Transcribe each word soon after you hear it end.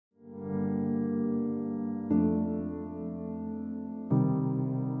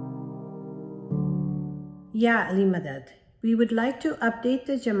Ya Ali Madad. We would like to update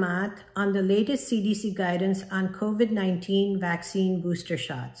the Jamaat on the latest CDC guidance on COVID-19 vaccine booster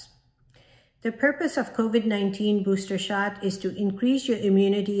shots. The purpose of COVID-19 booster shot is to increase your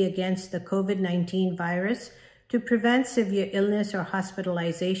immunity against the COVID-19 virus to prevent severe illness or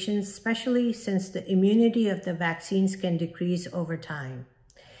hospitalizations, especially since the immunity of the vaccines can decrease over time.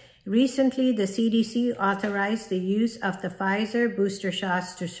 Recently, the CDC authorized the use of the Pfizer booster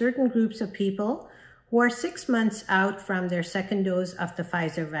shots to certain groups of people who are 6 months out from their second dose of the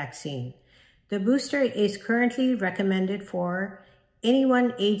Pfizer vaccine. The booster is currently recommended for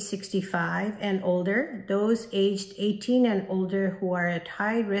anyone aged 65 and older, those aged 18 and older who are at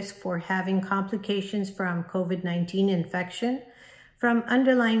high risk for having complications from COVID-19 infection, from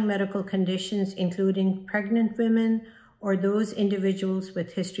underlying medical conditions including pregnant women or those individuals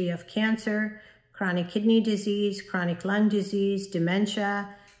with history of cancer, chronic kidney disease, chronic lung disease, dementia,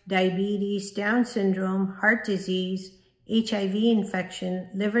 diabetes, Down syndrome, heart disease, HIV infection,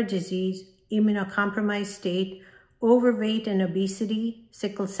 liver disease, immunocompromised state, overweight and obesity,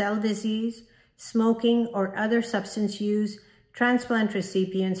 sickle cell disease, smoking or other substance use, transplant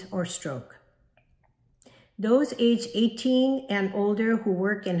recipients, or stroke. Those aged 18 and older who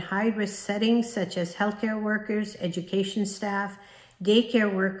work in high-risk settings such as healthcare workers, education staff,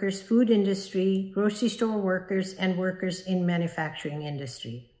 daycare workers, food industry, grocery store workers, and workers in manufacturing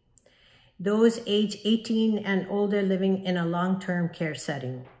industry. Those aged 18 and older living in a long-term care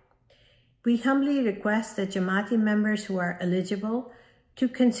setting. We humbly request that Jamaati members who are eligible to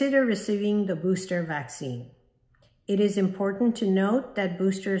consider receiving the booster vaccine. It is important to note that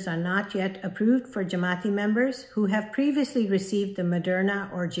boosters are not yet approved for Jamaati members who have previously received the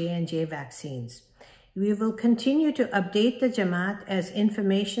Moderna or J&J vaccines. We will continue to update the Jamaat as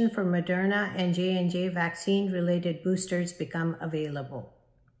information for Moderna and J&J vaccine-related boosters become available.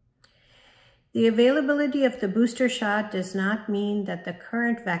 The availability of the booster shot does not mean that the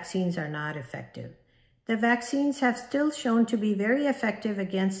current vaccines are not effective. The vaccines have still shown to be very effective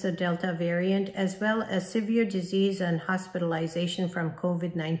against the Delta variant as well as severe disease and hospitalization from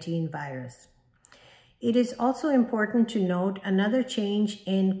COVID-19 virus. It is also important to note another change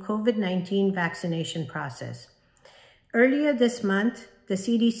in COVID-19 vaccination process. Earlier this month, the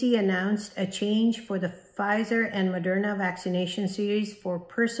CDC announced a change for the Pfizer and Moderna vaccination series for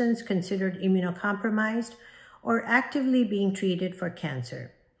persons considered immunocompromised or actively being treated for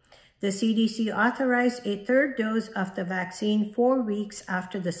cancer. The CDC authorized a third dose of the vaccine 4 weeks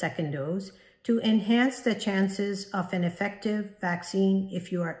after the second dose to enhance the chances of an effective vaccine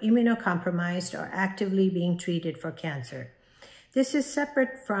if you are immunocompromised or actively being treated for cancer. This is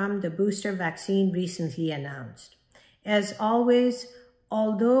separate from the booster vaccine recently announced. As always,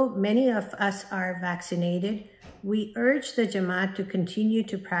 although many of us are vaccinated, we urge the Jamaat to continue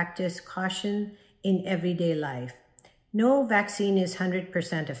to practice caution in everyday life. No vaccine is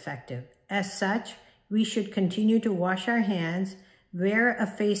 100% effective. As such, we should continue to wash our hands, wear a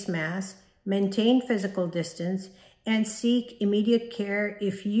face mask, maintain physical distance, and seek immediate care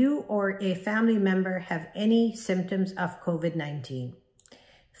if you or a family member have any symptoms of COVID-19.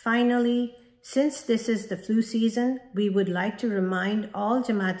 Finally, since this is the flu season, we would like to remind all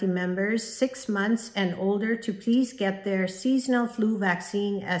Jamaati members 6 months and older to please get their seasonal flu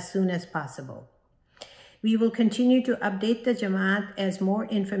vaccine as soon as possible. We will continue to update the Jamaat as more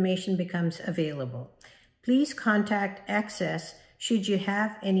information becomes available. Please contact Access should you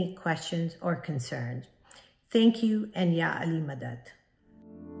have any questions or concerns. Thank you, and Ya Ali Madad.